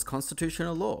speciality was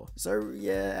constitutional law. So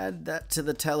yeah, add that to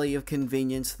the tally of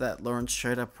convenience that Lawrence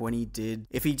showed up when he did.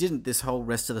 If he didn't, this whole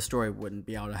rest of the story wouldn't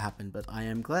be able to happen, but I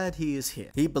am glad he is here.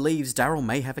 He believes Darryl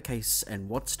may have a case and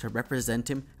wants to represent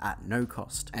him at no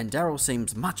cost. And Darryl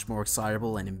seems much more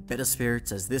excitable and in better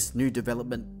spirits as this new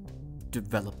development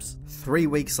develops. 3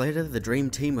 weeks later, the dream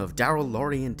team of Darryl,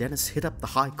 Laurie, and Dennis hit up the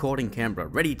High Court in Canberra,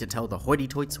 ready to tell the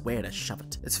hoity-toits where to shove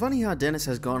it. It's funny how Dennis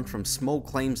has gone from small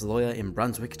claims lawyer in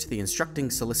Brunswick to the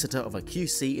instructing solicitor of a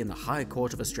QC in the High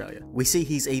Court of Australia. We see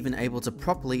he's even able to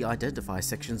properly identify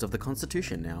sections of the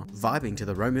Constitution now, vibing to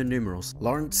the Roman numerals.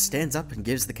 Lawrence stands up and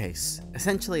gives the case.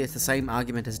 Essentially, it's the same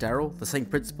argument as Darryl, the same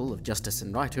principle of justice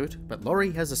and righthood, but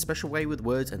Laurie has a special way with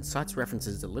words and cites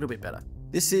references a little bit better.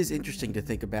 This is interesting to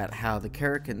think about how the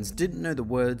Kerrigans didn't know the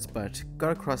words but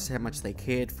got across how much they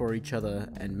cared for each other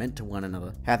and meant to one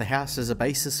another. How the house is a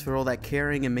basis for all that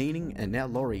caring and meaning, and now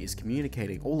Laurie is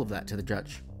communicating all of that to the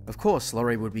judge. Of course,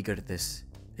 Laurie would be good at this.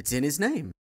 It's in his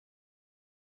name.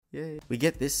 Yay. We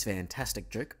get this fantastic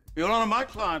joke. Your Honour, my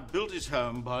client built his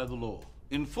home by the law,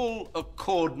 in full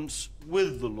accordance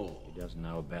with the law. He doesn't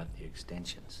know about the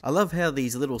extensions. I love how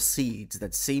these little seeds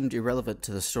that seemed irrelevant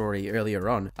to the story earlier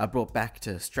on are brought back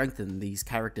to strengthen these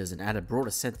characters and add a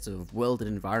broader sense of world and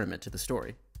environment to the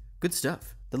story. Good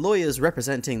stuff. The lawyers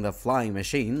representing the flying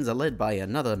machines are led by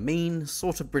another mean,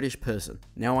 sort of British person.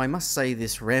 Now I must say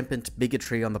this rampant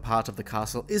bigotry on the part of the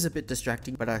castle is a bit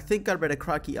distracting, but I think I read a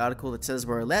crikey article that says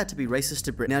we're allowed to be racist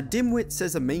to Britain. Now Dimwit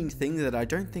says a mean thing that I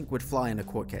don't think would fly in a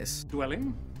court case.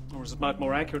 Dwelling, or as it might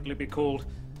more accurately be called,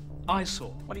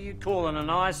 eyesore. What are you calling an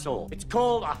eyesore? It's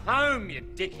called a home, you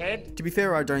dickhead. To be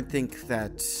fair, I don't think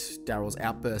that Darryl's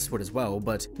outburst would as well,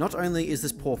 but not only is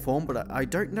this poor form, but I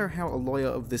don't know how a lawyer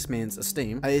of this man's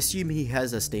esteem, I assume he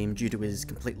has esteem due to his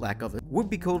complete lack of it, would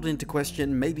be called into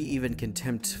question, maybe even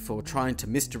contempt for trying to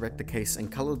misdirect the case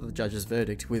and colour the judge's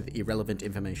verdict with irrelevant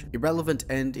information. Irrelevant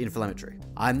and inflammatory.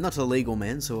 I'm not a legal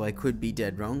man, so I could be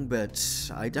dead wrong,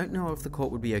 but I don't know if the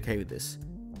court would be okay with this.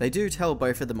 They do tell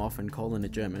both of them off and call an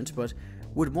adjournment, but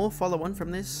would more follow on from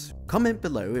this? Comment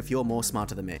below if you're more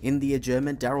smarter than me. In the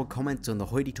adjournment, Darryl comments on the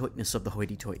hoity-toitness of the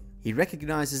hoity-toit. He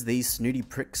recognises these snooty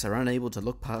pricks are unable to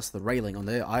look past the railing on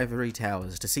their ivory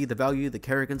towers to see the value the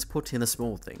Kerrigans put in the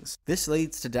small things. This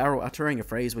leads to Darryl uttering a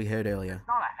phrase we heard earlier. It's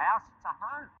not a house, it's a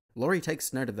home. Laurie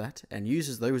takes note of that and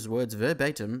uses those words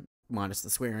verbatim, minus the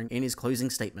swearing, in his closing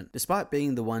statement. Despite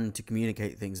being the one to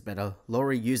communicate things better,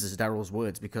 Laurie uses Darryl's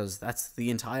words because that's the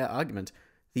entire argument.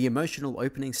 The emotional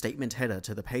opening statement header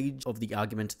to the page of the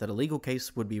argument that a legal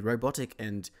case would be robotic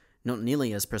and not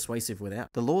nearly as persuasive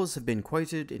without. The laws have been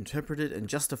quoted, interpreted, and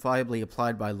justifiably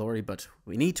applied by Laurie, but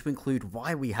we need to include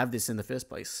why we have this in the first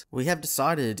place. We have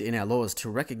decided in our laws to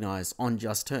recognise on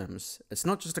just terms. It's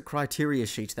not just a criteria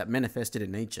sheet that manifested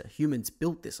in nature. Humans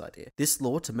built this idea. This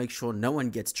law to make sure no one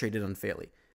gets treated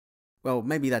unfairly. Well,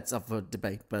 maybe that's up for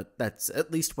debate, but that's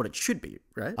at least what it should be,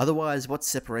 right? Otherwise, what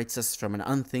separates us from an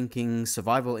unthinking,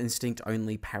 survival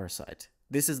instinct-only parasite?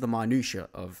 This is the minutiae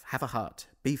of have a heart,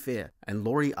 be fair, and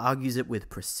Laurie argues it with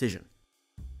precision.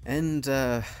 And,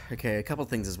 okay, a couple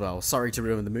things as well. Sorry to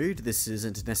ruin the mood, this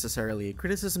isn't necessarily a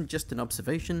criticism, just an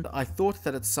observation. I thought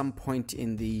that at some point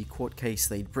in the court case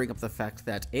they'd bring up the fact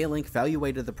that Airlink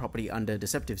valuated the property under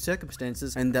deceptive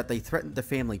circumstances and that they threatened the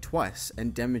family twice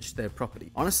and damaged their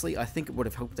property. Honestly, I think it would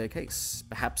have helped their case.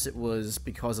 Perhaps it was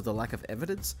because of the lack of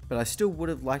evidence, but I still would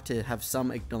have liked to have some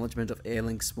acknowledgement of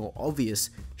Airlink's more obvious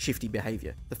shifty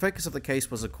behaviour. The focus of the case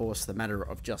was of course the matter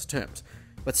of just terms.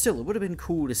 But still, it would have been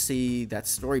cool to see that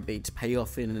story beat pay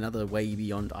off in another way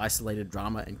beyond isolated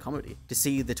drama and comedy. To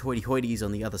see the hoity-toities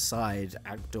on the other side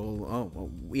act all, oh, well,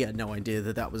 we had no idea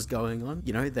that that was going on.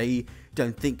 You know, they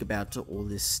don't think about all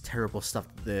this terrible stuff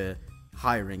that they're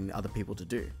hiring other people to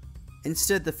do.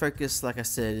 Instead, the focus, like I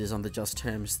said, is on the just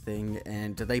terms thing,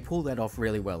 and they pull that off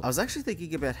really well. I was actually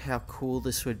thinking about how cool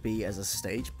this would be as a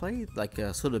stage play, like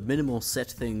a sort of minimal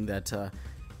set thing that,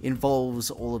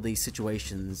 involves all of these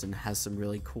situations and has some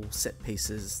really cool set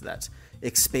pieces that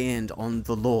expand on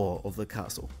the lore of the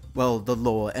castle. Well, the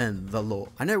lore and the lore.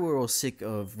 I know we're all sick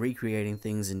of recreating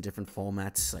things in different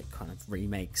formats, like kind of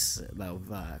remakes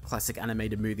of classic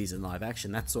animated movies and live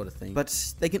action, that sort of thing,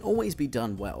 but they can always be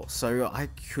done well, so I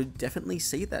could definitely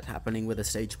see that happening with a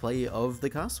stage play of the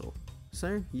castle.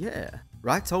 So yeah.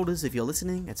 Rights holders, if you're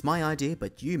listening, it's my idea,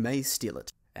 but you may steal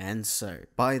it. And so,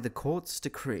 by the court's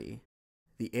decree,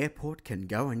 the airport can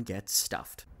go and get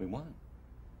stuffed. We won.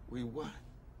 We what?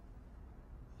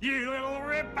 You little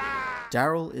ripper!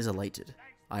 Darryl is elated.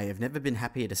 I have never been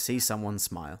happier to see someone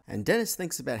smile. And Dennis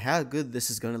thinks about how good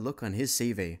this is going to look on his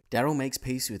CV. Darryl makes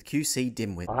peace with QC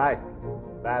Dimwit. Oh, hey,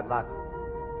 bad luck.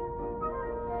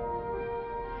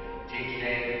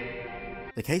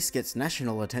 The case gets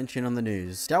national attention on the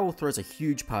news. Darryl throws a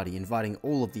huge party inviting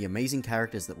all of the amazing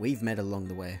characters that we've met along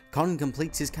the way. Con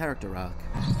completes his character arc.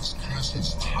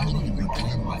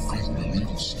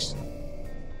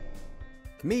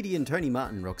 Comedian Tony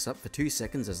Martin rocks up for 2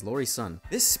 seconds as Laurie's son.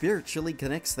 This spiritually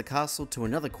connects the castle to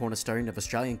another cornerstone of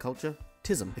Australian culture,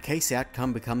 tism. The case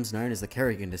outcome becomes known as the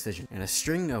Kerrigan decision, and a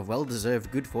string of well-deserved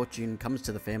good fortune comes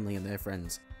to the family and their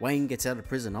friends. Wayne gets out of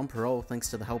prison on parole thanks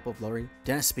to the help of Laurie.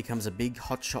 Dennis becomes a big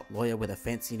hotshot lawyer with a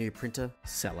fancy new printer,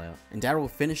 sellout. And Darryl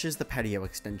finishes the patio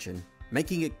extension,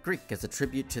 making it Greek as a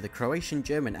tribute to the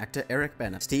Croatian-German actor Eric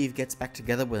Bana. Steve gets back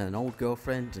together with an old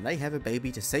girlfriend and they have a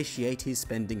baby to satiate his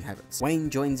spending habits. Wayne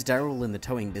joins Darryl in the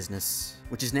towing business,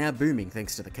 which is now booming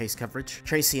thanks to the case coverage.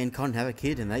 Tracy and Con have a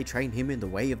kid and they train him in the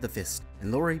way of the fist.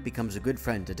 And Laurie becomes a good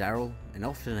friend to Darryl and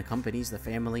often accompanies the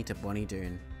family to Bonnie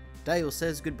Doon. Dale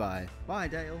says goodbye. Bye,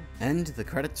 Dale. And the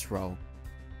credits roll.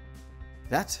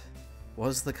 That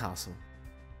was The Castle.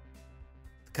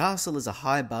 The Castle is a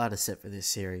high bar to set for this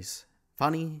series.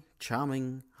 Funny,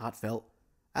 charming, heartfelt.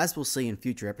 As we'll see in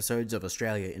future episodes of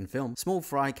Australia in Film, small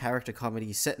fry character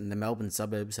comedies set in the Melbourne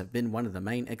suburbs have been one of the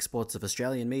main exports of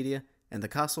Australian media, and The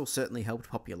Castle certainly helped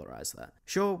popularise that.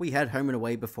 Sure, we had Home and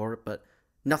Away before it, but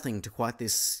Nothing to quite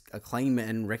this acclaim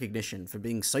and recognition for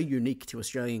being so unique to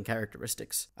Australian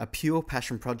characteristics. A pure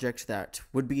passion project that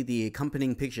would be the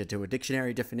accompanying picture to a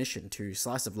dictionary definition to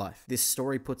slice of life. This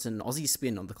story puts an Aussie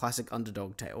spin on the classic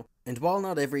underdog tale. And while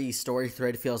not every story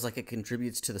thread feels like it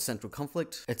contributes to the central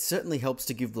conflict, it certainly helps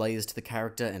to give layers to the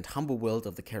character and humble world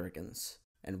of the Kerrigans.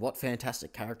 And what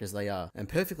fantastic characters they are, and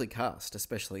perfectly cast,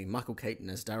 especially Michael Caton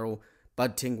as Darryl,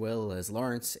 Bud Tingwell as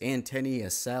Lawrence, Anne Tenney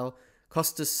as Sal,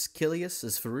 Costas Kilias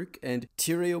as Farouk, and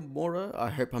Tyrio Mora, I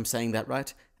hope I'm saying that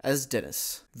right, as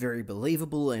Dennis. Very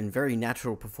believable and very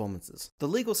natural performances. The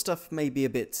legal stuff may be a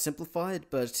bit simplified,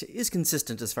 but is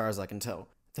consistent as far as I can tell.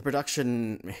 The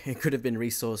production could have been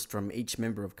resourced from each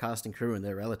member of cast and crew and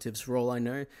their relatives for all I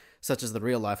know, such as the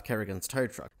real-life Kerrigan's tow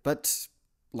truck. But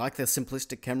like their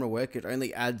simplistic camera work, it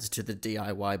only adds to the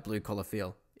DIY blue-collar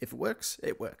feel. If it works,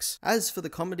 it works. As for the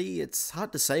comedy, it's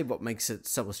hard to say what makes it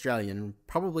so Australian.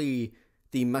 Probably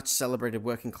the much celebrated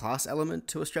working class element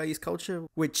to Australia's culture,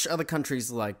 which other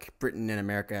countries like Britain and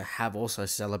America have also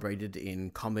celebrated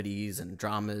in comedies and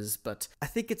dramas, but I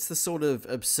think it's the sort of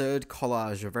absurd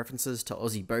collage of references to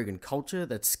Aussie bogan culture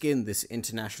that skin this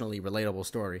internationally relatable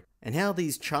story. And how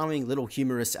these charming little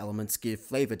humorous elements give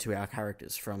flavour to our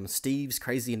characters, from Steve's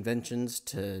crazy inventions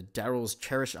to Darryl's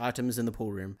cherished items in the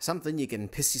pool room. Something you can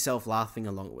piss yourself laughing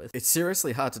along with. It's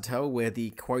seriously hard to tell where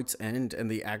the quotes end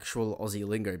and the actual Aussie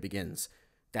lingo begins.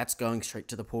 That's going straight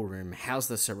to the pool room. How's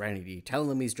the serenity?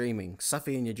 Tell him he's dreaming.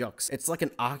 Suffy in your jocks. It's like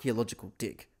an archaeological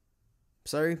dig.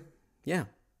 So, yeah,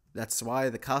 that's why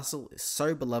the castle is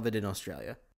so beloved in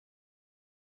Australia.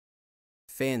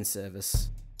 Fan service.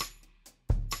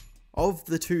 Of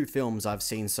the two films I've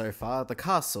seen so far, The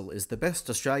Castle is the best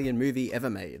Australian movie ever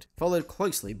made, followed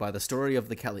closely by The Story of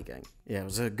the Kelly Gang. Yeah, it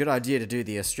was a good idea to do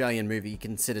the Australian movie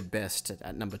considered best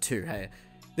at number 2, hey?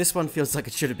 This one feels like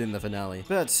it should have been the finale,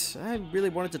 but I really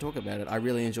wanted to talk about it. I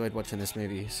really enjoyed watching this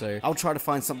movie, so I'll try to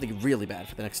find something really bad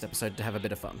for the next episode to have a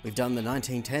bit of fun. We've done the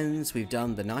 1910s, we've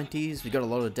done the 90s, we've got a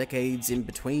lot of decades in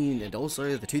between, and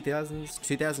also the 2000s,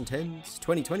 2010s,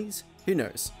 2020s, who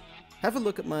knows? Have a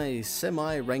look at my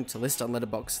semi-ranked list on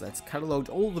Letterboxd that's catalogued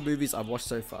all the movies I've watched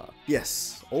so far.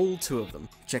 Yes, all 2 of them.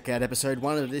 Check out episode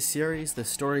 1 of this series, The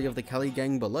Story of the Kelly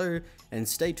Gang, below, and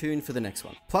stay tuned for the next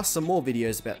one. Plus some more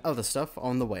videos about other stuff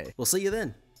on the way. We'll see you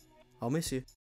then. I'll miss you.